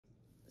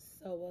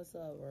So what's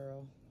up,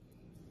 world?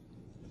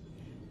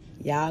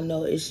 Y'all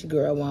know it's your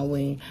girl One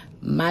Wing.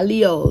 My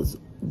Leos,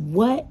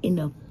 what in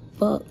the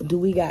fuck do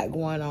we got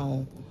going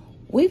on?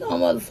 We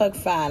gonna motherfucking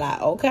find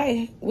out,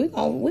 okay? We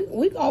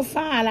gonna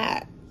find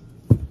out.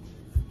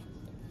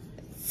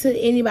 To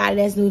anybody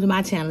that's new to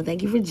my channel,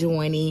 thank you for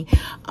joining.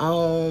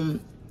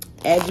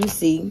 As you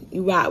see,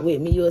 you rock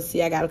with me, you'll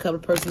see I got a couple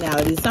of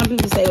personalities. Some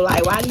people say,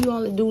 like, why do you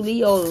only do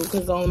Leos?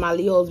 Because only my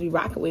Leos be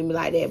rocking with me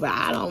like that. But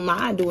I don't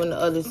mind doing the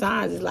other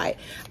signs. It's like,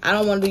 I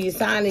don't want to do your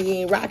sign and you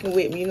ain't rocking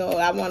with me. You know,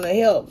 I want to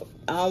help.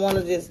 I don't want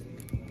to just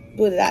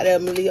put it out there,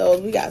 my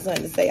Leos. We got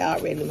something to say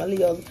already. My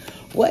Leos,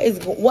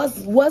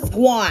 what's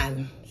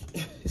going?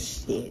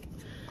 Shit.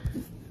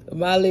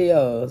 My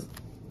Leos.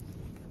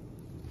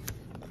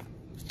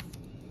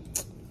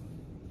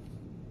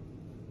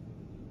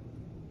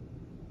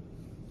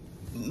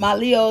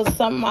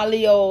 Some of my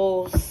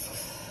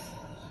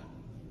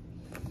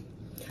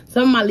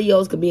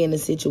Leos could be in a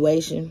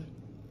situation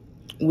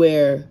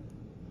where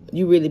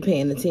you really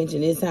paying attention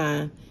this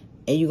time,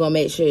 and you gonna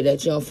make sure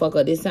that you don't fuck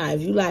up this time.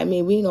 If you like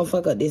me, we ain't gonna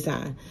fuck up this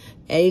time.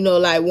 And you know,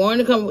 like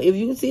warning come, if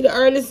you see the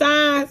early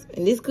signs,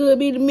 and this could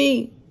be to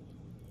me,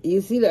 you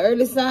see the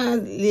early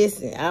signs,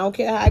 listen, I don't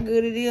care how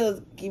good it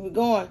is, keep it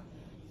going.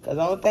 Because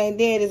the only thing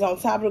dead is on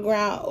top of the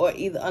ground or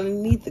either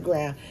underneath the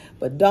ground.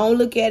 But don't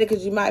look at it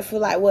because you might feel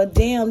like, well,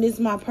 damn, this is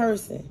my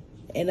person.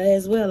 And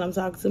as well, I'm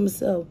talking to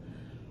myself.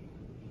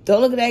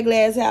 Don't look at that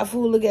glass half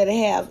full, look at it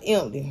half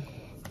empty.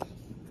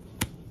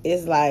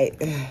 It's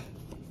like,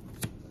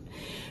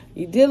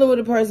 you're dealing with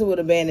a person with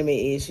abandonment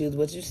issues,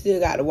 but you still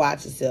got to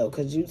watch yourself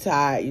because you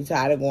tired. You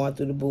tired of going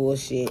through the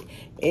bullshit.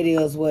 It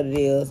is what it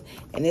is.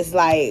 And it's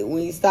like,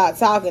 when you start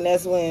talking,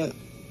 that's when...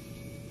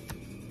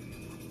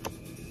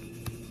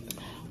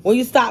 When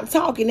you stop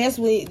talking, that's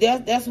when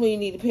you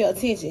need to pay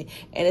attention.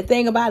 And the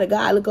thing about it,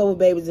 God look over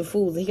babies and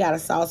fools, and he got a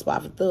soft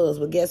spot for thugs.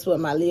 But guess what,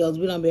 my Leos?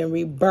 We done been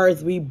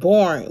rebirthed,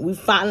 reborn. We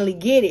finally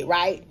get it,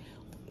 right?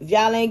 If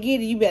y'all ain't get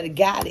it, you better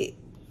got it.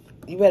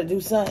 You better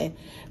do something.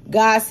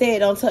 God said,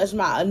 don't touch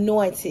my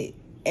anointed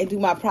and do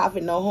my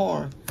prophet no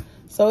harm.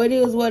 So it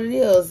is what it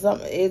is.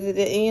 Sometimes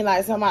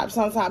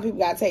people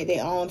got to take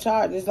their own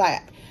charge. It's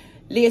like,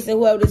 listen,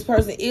 whoever this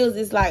person is,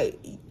 it's like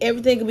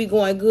everything can be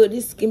going good.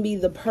 This can be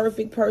the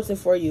perfect person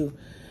for you.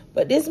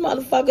 But this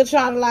motherfucker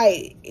trying to,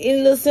 like,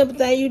 any little simple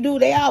thing you do,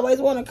 they always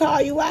want to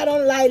call you out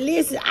on it. Like,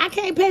 listen, I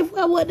can't pay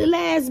for what the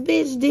last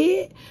bitch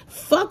did.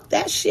 Fuck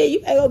that shit. You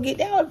ain't gonna get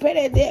that or pay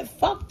that debt.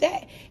 Fuck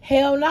that.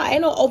 Hell no. Ain't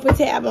no open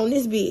tab on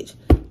this bitch.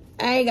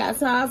 I ain't got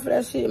time for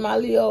that shit, my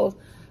Leos.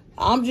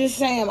 I'm just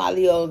saying, my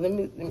Leos. Let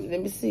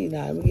me see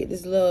now. Let me get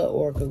this love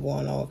oracle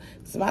going on.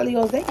 So my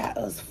Leos, they got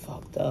us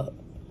fucked up.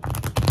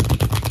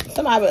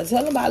 Somebody better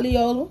tell them about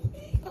Leos.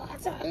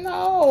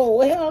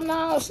 No, hell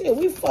no, shit.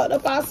 We fucked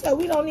up ourselves.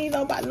 We don't need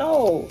nobody.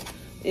 No.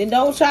 And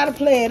don't try to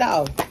play it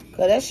off.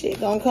 Because that shit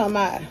gonna come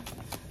out.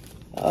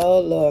 Oh,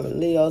 Lord.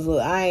 Leos,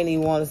 look, I ain't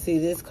even want to see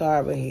this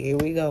card, but here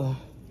we go.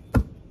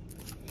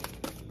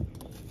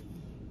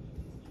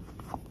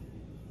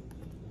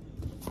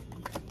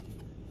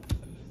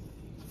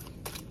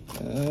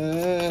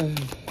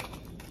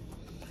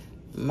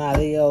 My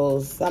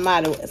Leos.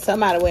 Somebody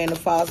wearing a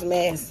false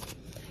mask.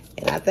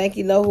 And I think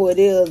you know who it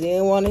is. You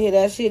didn't want to hear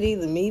that shit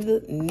either.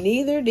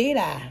 Neither did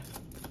I.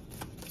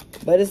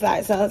 But it's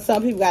like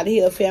some people got to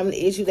heal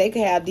family issues. They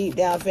can have deep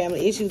down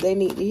family issues they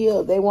need to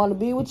heal. They want to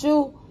be with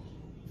you.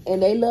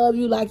 And they love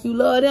you like you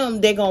love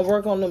them. They're going to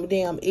work on them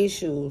damn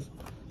issues.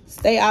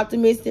 Stay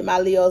optimistic, my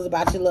Leos,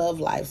 about your love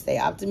life. Stay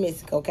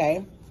optimistic,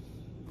 okay?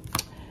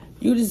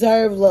 You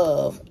deserve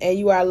love. And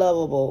you are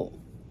lovable.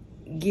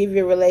 Give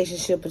your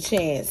relationship a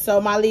chance.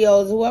 So my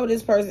Leos, whoever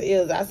this person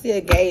is, I see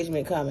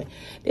engagement coming.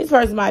 This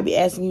person might be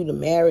asking you to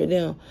marry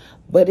them,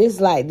 but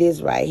it's like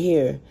this right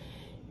here.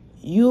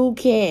 You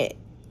can't.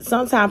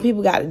 Sometimes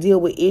people got to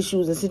deal with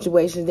issues and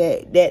situations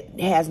that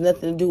has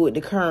nothing to do with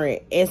the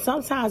current. And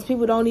sometimes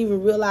people don't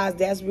even realize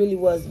that's really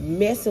what's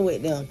messing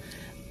with them.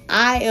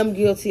 I am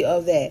guilty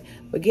of that.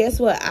 But guess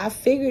what? I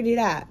figured it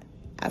out.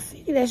 I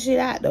figured that shit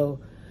out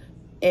though.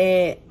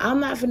 And I'm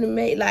not finna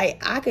make, like,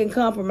 I can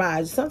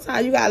compromise.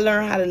 Sometimes you gotta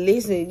learn how to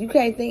listen. You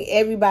can't think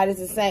everybody's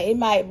the same. It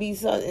might be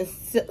something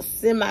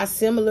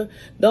semi-similar.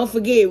 Don't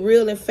forget,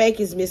 real and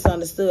fake is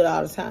misunderstood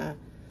all the time.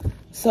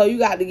 So you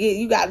got to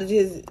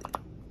just,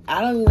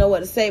 I don't even know what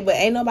to say, but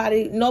ain't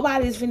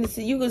nobody's finna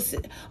see.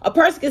 A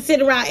person can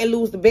sit around and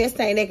lose the best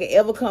thing that could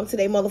ever come to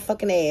their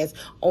motherfucking ass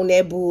on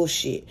that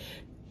bullshit.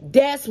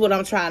 That's what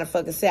I'm trying to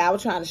fucking say. I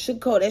was trying to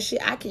sugarcoat that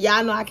shit.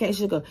 Y'all know I can't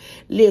sugarcoat.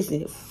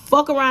 Listen,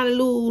 fuck around and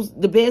lose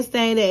the best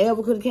thing that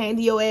ever could have came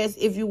to your ass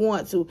if you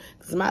want to.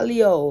 Because my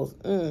Leos,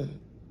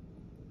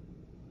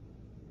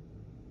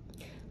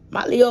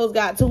 my Leos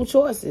got two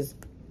choices.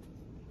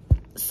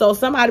 So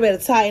somebody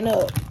better tighten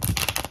up.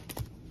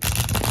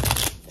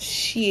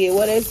 Shit,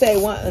 what they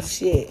say?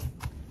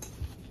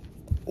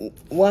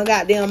 One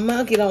goddamn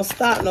monkey don't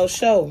stop no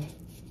show.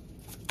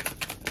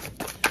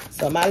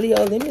 So my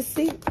Leos, let me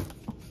see.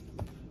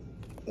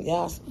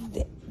 Y'all,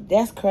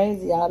 that's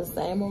crazy. Y'all, the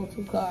same old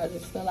two cards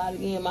just fell out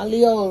again. My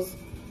Leos,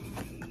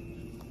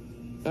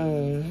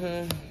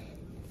 Mm-hmm.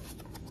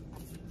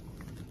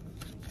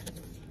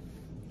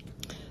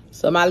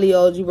 So my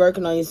Leos, you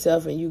working on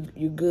yourself and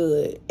you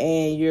good.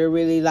 And you're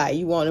really like,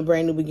 you want a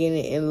brand new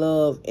beginning in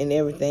love and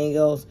everything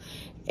else.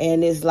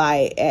 And it's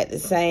like, at the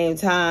same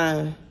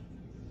time,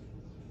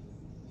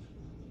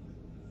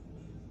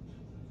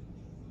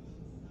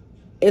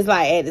 it's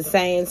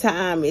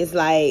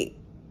like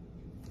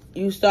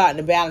you starting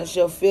to balance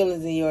your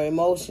feelings and your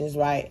emotions,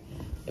 right?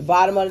 The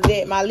bottom of the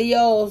deck, my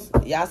Leos,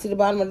 y'all see the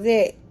bottom of the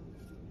deck?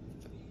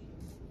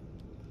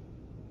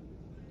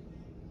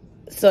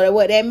 So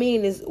what that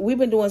means is we've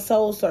been doing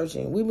soul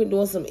searching. We've been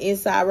doing some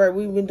inside work.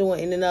 We've been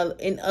doing,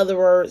 in other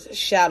words,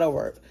 shadow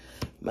work.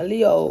 My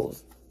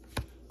Leos,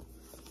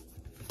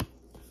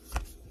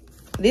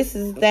 this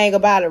is the thing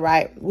about it,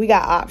 right? We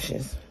got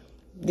options.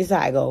 This is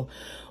how I go.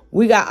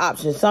 We got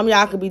options. Some of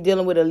y'all could be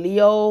dealing with a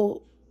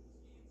Leo.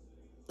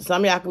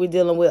 Some of y'all could be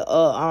dealing with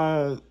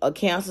a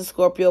Cancer,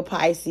 Scorpio,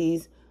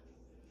 Pisces,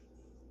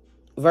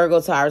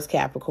 Virgo, Taurus,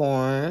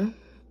 Capricorn.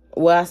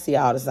 Well, I see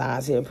all the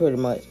signs here pretty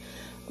much.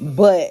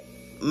 But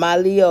my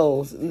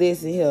Leos,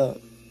 listen here.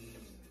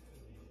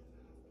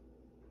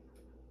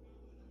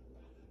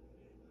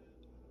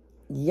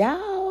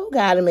 Y'all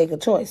got to make a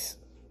choice.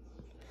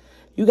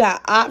 You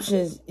got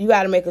options. You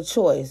got to make a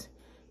choice.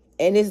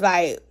 And it's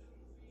like,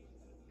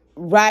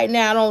 right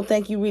now, I don't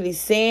think you really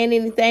saying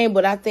anything,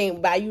 but I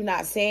think by you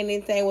not saying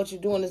anything, what you're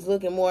doing is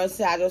looking more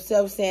inside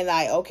yourself, saying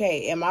like,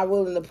 okay, am I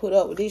willing to put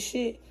up with this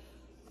shit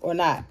or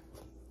not?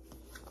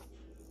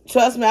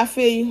 Trust me, I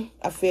feel you.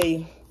 I feel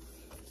you.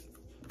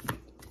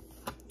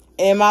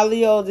 And my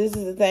Leo, this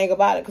is the thing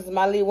about it, because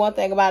one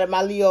thing about it,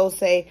 my Leo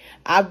say,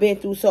 I've been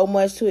through so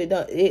much to it,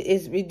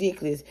 it's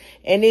ridiculous.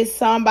 And it's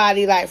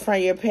somebody like from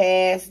your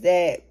past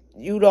that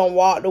you don't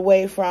walk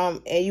away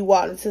from, and you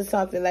walk into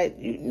something like,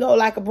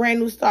 like a brand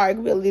new start. It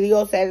could be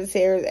Leo,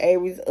 Sagittarius,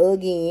 Aries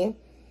again.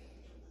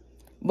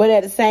 But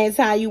at the same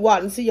time, you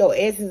walk into your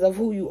essence of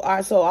who you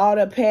are. So all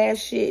the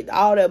past shit,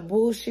 all the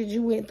bullshit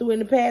you went through in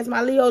the past,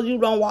 my Leos, you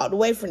don't walk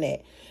away from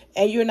that.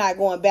 And you're not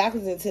going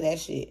backwards into that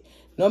shit.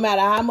 No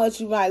matter how much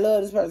you might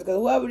love this person. Because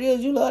whoever it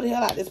is, you love the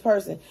hell out of this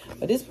person.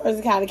 But this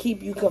person kind of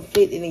keep you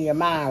conflicted in your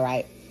mind,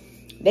 right?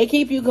 They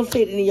keep you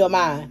conflicted in your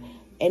mind.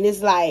 And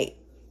it's like,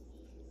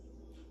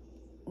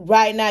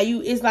 right now,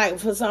 it's like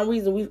for some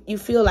reason, you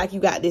feel like you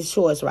got this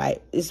choice, right?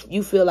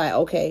 You feel like,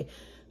 okay,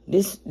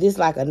 this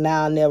like a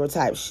now never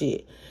type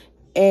shit.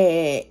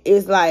 And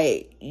it's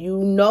like, you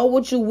know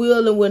what you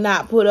will and will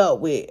not put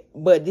up with.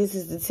 But this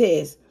is the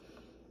test.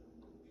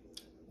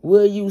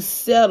 Will you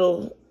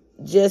settle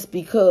just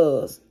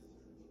because?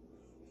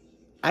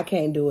 I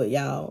can't do it,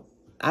 y'all.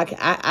 I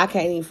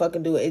can't even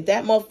fucking do it. If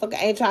that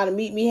motherfucker ain't trying to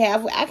meet me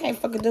halfway, I can't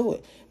fucking do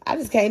it. I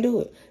just can't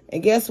do it.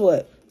 And guess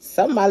what?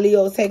 Some of my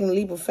Leos taking a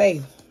leap of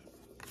faith.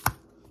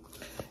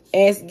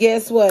 And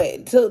guess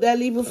what? Took that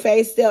leap of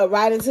faith, stepped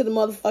right into the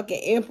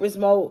motherfucking Empress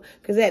mode.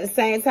 Because at the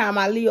same time,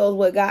 my Leos,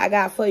 what God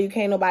got for you,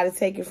 can't nobody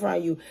take it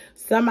from you.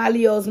 Some of my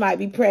Leos might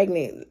be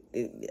pregnant.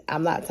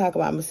 I'm not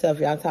talking about myself,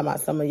 y'all. I'm talking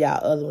about some of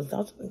y'all other ones.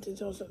 Don't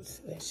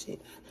say that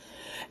shit.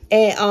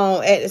 And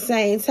at the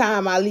same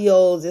time, my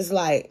Leos, it's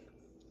like,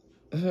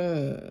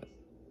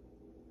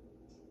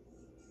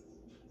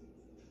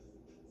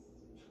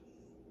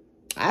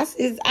 I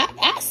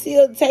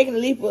still taking a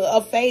leap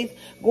of faith,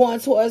 going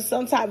towards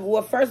some type of,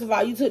 well, first of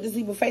all, you took this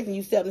leap of faith and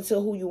you stepped into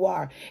who you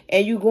are.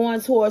 And you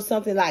going towards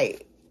something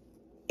like,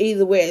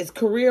 either way, it's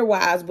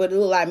career-wise, but it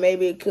look like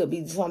maybe it could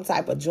be some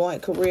type of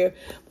joint career.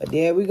 But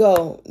there we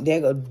go.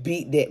 There go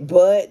beat that.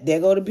 But there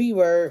go the B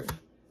word.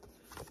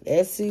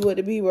 Let's see what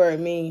the B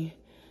word mean.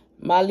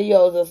 My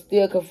Leos are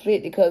still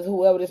conflicted because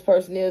whoever this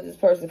person is, this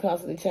person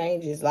constantly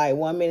changes. Like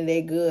 1 minute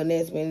they good,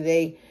 next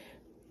minute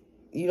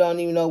you don't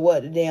even know what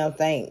to damn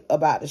think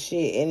about the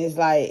shit. And it's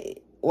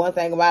like, one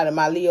thing about it,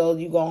 my Leos,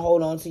 you gonna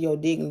hold on to your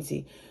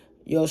dignity,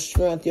 your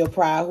strength, your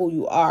pride, who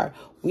you are.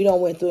 We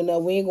don't went through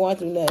enough. We ain't going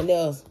through nothing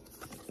else.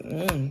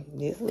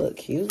 This look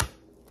cute.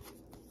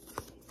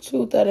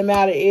 Truth of the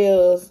matter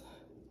is,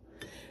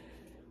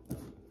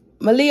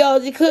 my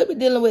Leos, you could be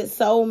dealing with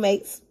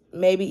soulmates,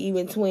 maybe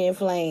even twin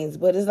flames.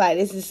 But it's like,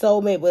 this is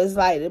soulmate, but it's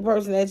like the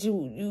person that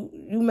you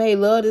may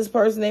love this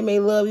person, they may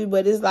love you,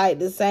 but it's like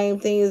the same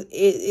thing.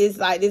 It's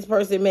like this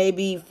person may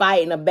be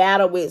fighting a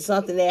battle with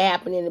something that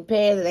happened in the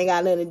past and ain't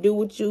got nothing to do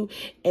with you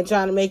and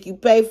trying to make you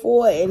pay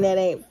for it, and that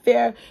ain't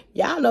fair.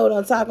 Y'all know what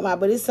I'm talking about,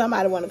 but it's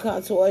somebody want to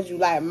come towards you.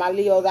 Like my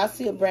Leos, I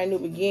see a brand new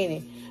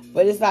beginning.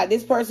 But it's like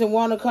this person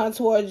want to come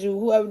towards you,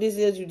 whoever this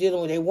is you're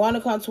dealing with. They want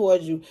to come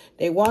towards you.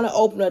 They want to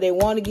open up. They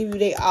want to give you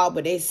their all,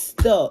 but they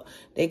stuck.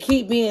 They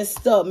keep being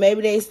stuck.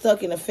 Maybe they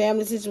stuck in a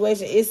family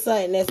situation. It's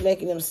something that's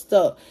making them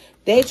stuck.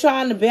 They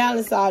trying to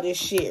balance all this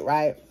shit,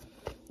 right?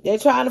 They're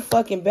trying to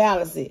fucking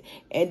balance it.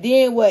 And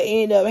then what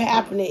end up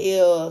happening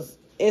is,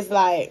 it's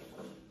like,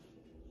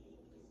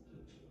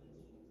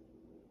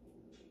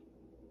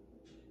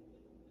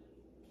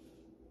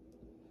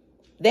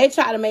 they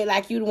try to make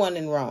like you the one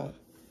in wrong.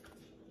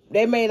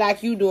 They made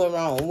like you doing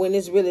wrong when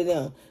it's really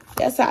them.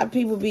 That's how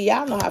people be.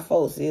 Y'all know how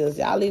folks is.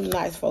 Y'all leave the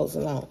nice folks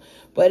alone.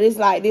 But it's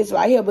like this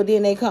right here. But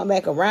then they come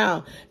back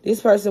around. This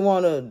person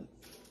wanna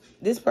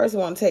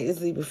take this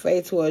leap of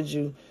faith towards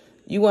you.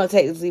 You want to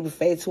take this leap of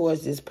faith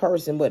towards this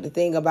person. But the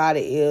thing about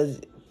it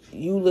is,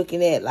 you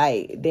looking at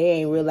like they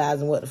ain't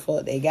realizing what the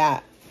fuck they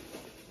got.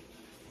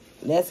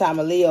 That's how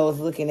my Leo's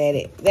looking at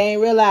it. They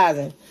ain't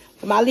realizing.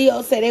 But my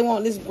Leo say they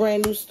want this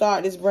brand new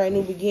start, this brand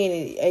new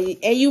beginning.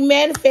 And you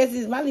manifest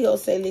this. My Leo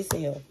say, listen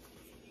here.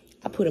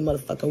 I put in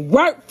motherfucking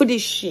work for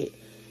this shit.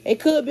 It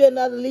could be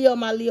another Leo,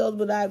 my Leos,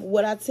 but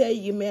what I tell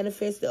you, you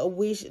manifested a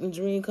wish and a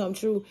dream come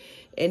true.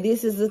 And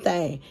this is the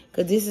thing.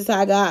 Because this is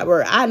how God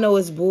works. I know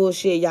it's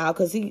bullshit, y'all.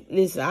 Because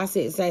listen, I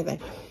said the same thing.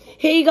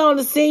 He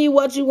gonna send you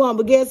what you want,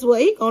 but guess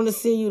what? He gonna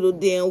send you the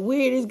damn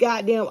weirdest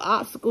goddamn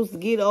obstacles to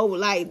get over.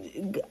 Like,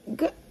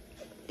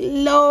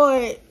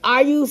 Lord,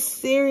 are you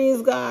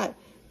serious, God?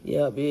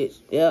 Yeah, bitch.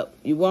 Yep.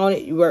 You want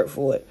it, you work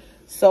for it.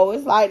 So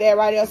it's like that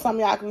right there. Some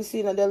of y'all can be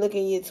sitting there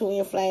looking at your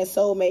twin flame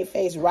soulmate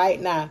face right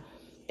now.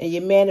 And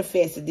you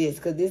manifested this.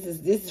 Because this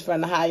is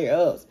from the higher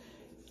ups.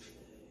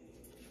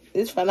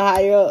 This from the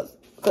higher ups.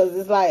 Because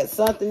it's like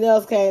something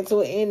else came to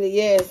an end. And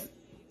yes,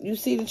 you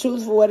see the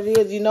truth for what it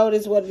is. You know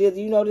this what it is.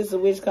 You know this is a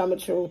wish coming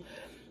true.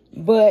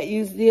 But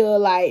you still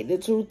like, the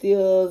truth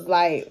is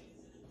like,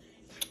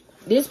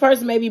 this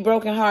person may be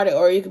brokenhearted,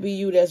 or it could be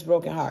you that's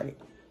brokenhearted.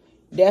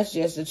 That's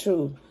just the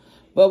truth.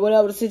 But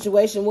whatever the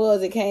situation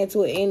was, it came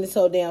to an end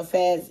so damn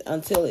fast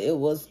until it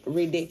was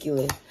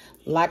ridiculous.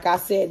 Like I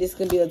said, this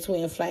could be a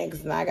twin flame.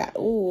 Because I got,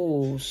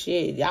 ooh,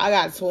 shit. Y'all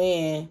got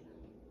twin.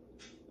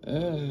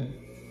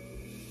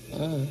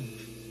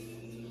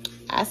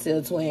 I see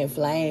a twin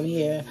flame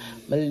here.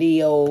 My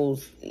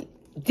Leos.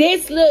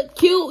 This look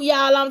cute,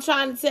 y'all. I'm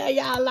trying to tell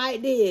y'all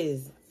like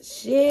this.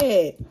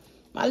 Shit.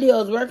 My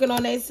Leos working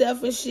on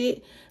themselves and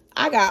shit.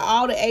 I got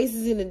all the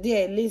aces in the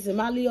deck. Listen,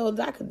 my Leos,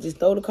 I could just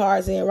throw the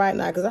cards in right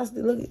now because I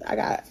still look. I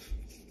got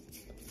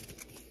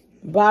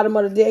bottom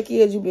of the deck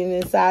is you been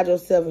inside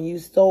yourself and you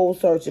soul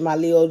searching, my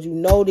Leos. You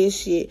know this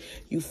shit.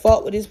 You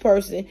fought with this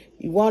person.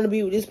 You want to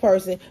be with this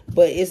person,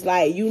 but it's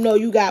like you know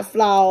you got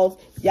flaws.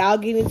 Y'all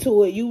get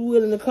into it. You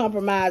willing to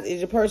compromise?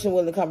 Is your person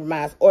willing to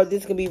compromise? Or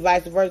this can be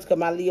vice versa? Because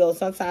my Leos,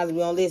 sometimes we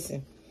don't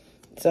listen.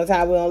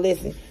 Sometimes we don't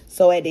listen.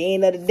 So at the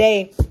end of the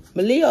day,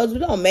 my Leos, we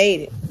don't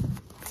made it.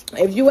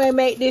 If you ain't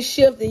make this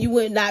shift, then you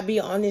would not be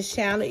on this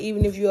channel,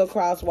 even if you're a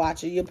cross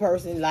watcher. Your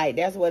person, like,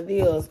 that's what it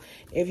is.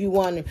 If you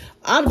wonder.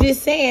 I'm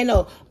just saying,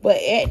 though. But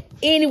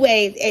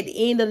anyways, at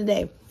the end of the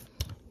day,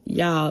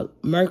 y'all,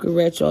 Mercury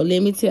Retro,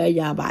 let me tell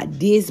y'all about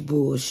this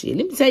bullshit.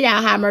 Let me tell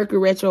y'all how Mercury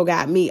Retro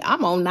got me.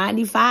 I'm on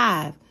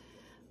 95.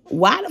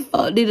 Why the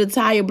fuck did a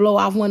tire blow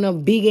off one of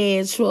them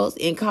big-ass trucks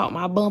and caught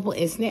my bumper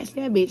and snatched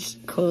that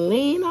bitch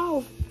clean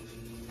off?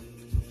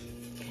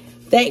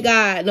 Thank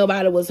God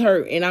nobody was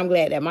hurt, and I'm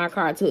glad that my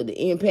car took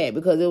the impact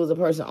because there was a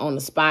person on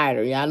the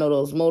Spider. Y'all know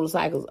those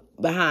motorcycles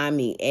behind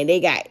me, and they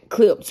got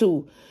clipped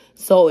too.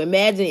 So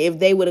imagine if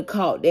they would have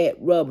caught that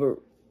rubber.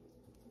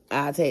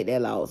 I'll take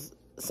that loss.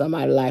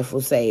 Somebody's life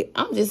was saved.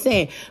 I'm just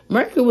saying,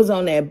 Mercury was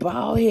on that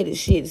bald-headed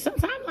shit.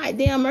 Sometimes like,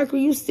 damn,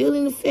 Mercury, you still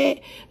in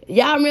effect?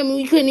 Y'all remember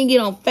we couldn't even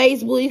get on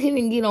Facebook. You couldn't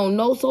even get on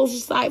no social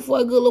site for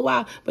a good little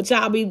while. But y'all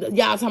talking about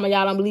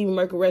y'all don't believe in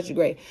Mercury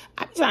retrograde.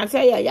 I be trying to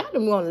tell y'all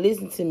don't want to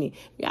listen to me.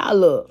 Y'all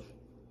look.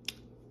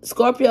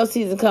 Scorpio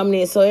season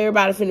coming in, so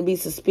everybody finna be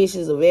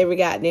suspicious of every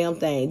goddamn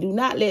thing. Do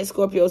not let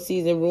Scorpio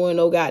season ruin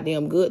no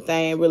goddamn good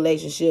thing,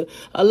 relationship.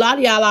 A lot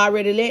of y'all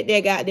already let that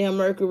goddamn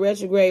Mercury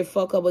retrograde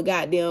fuck up a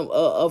goddamn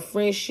a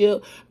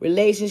friendship,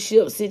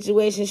 relationship,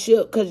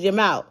 situationship, because you're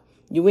out.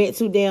 You went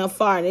too damn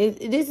far. And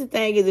this the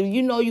thing is, if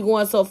you know you're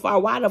going so far,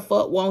 why the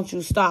fuck won't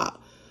you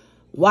stop?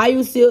 Why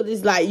you still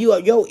just like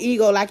your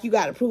ego like you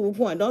got to prove a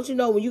point? Don't you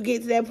know when you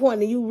get to that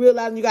point and you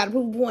realize you got to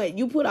prove a point,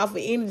 you put off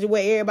an energy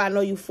where everybody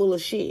know you full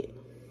of shit.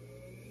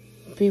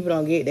 People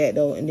don't get that,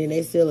 though, and then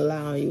they still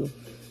allow you.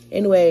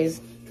 Anyways,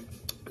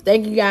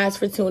 thank you guys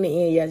for tuning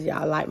in. Yes,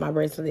 y'all like my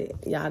bracelet.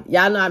 Y'all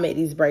know I make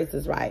these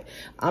bracelets, right?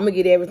 I'm going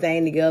to get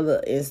everything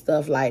together and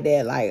stuff like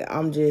that. Like,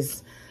 I'm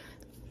just,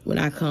 when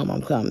I come,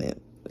 I'm coming.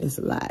 It's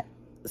a lot.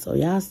 So,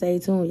 y'all stay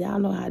tuned. Y'all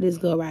know how this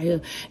go right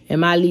here.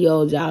 And my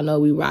Leos, y'all know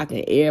we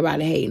rocking.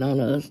 Everybody hating on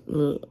us.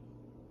 Look.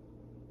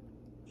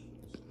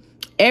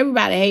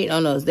 Everybody hating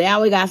on us. They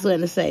always got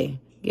something to say.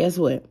 Guess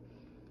what?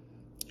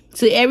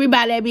 To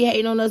everybody that be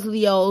hating on us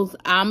Leos,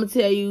 I'm going to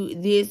tell you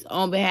this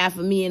on behalf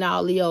of me and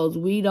all Leos.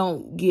 We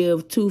don't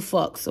give two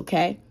fucks,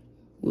 okay?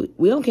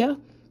 We don't care.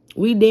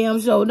 We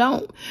damn sure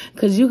don't.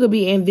 Because you could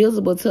be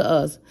invisible to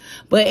us.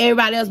 But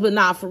everybody else, but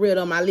not for real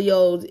though, my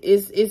Leos,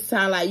 it's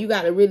kind of like you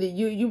got to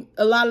really,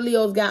 a lot of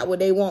Leos got what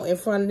they want in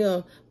front of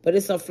them. But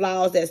it's some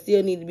flaws that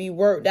still need to be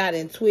worked out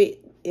and tweeted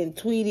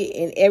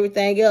and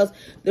everything else.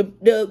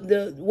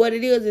 What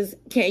it is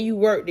can you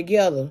work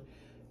together?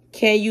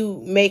 Can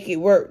you make it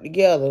work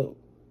together?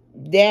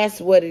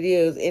 That's what it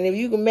is. And if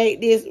you can make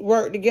this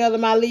work together,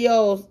 my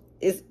Leos,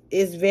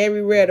 it's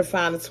very rare to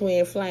find a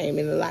twin flame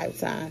in a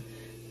lifetime.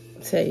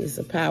 I tell you, it's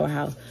a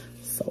powerhouse.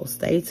 So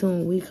stay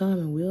tuned. We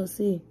coming. We'll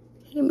see.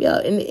 Hit me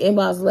up in the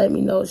inbox. Let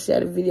me know.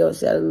 Share the video.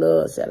 Share the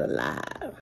love. Share the live.